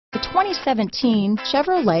2017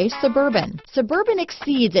 Chevrolet Suburban. Suburban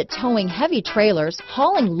exceeds at towing heavy trailers,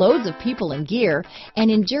 hauling loads of people and gear, and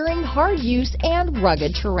enduring hard use and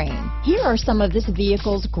rugged terrain. Here are some of this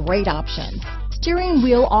vehicle's great options: steering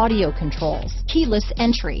wheel audio controls, keyless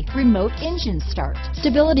entry, remote engine start,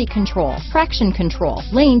 stability control, traction control,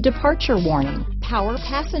 lane departure warning, power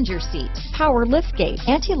passenger seat, power liftgate,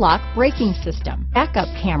 anti-lock braking system, backup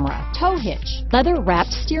camera, tow hitch,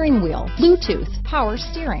 leather-wrapped steering wheel, Bluetooth, power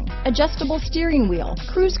steering, adjustable steering wheel,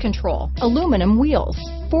 cruise control, aluminum wheels,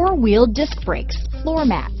 four-wheel disc brakes, floor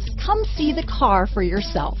mats. Come see the car for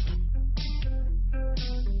yourself.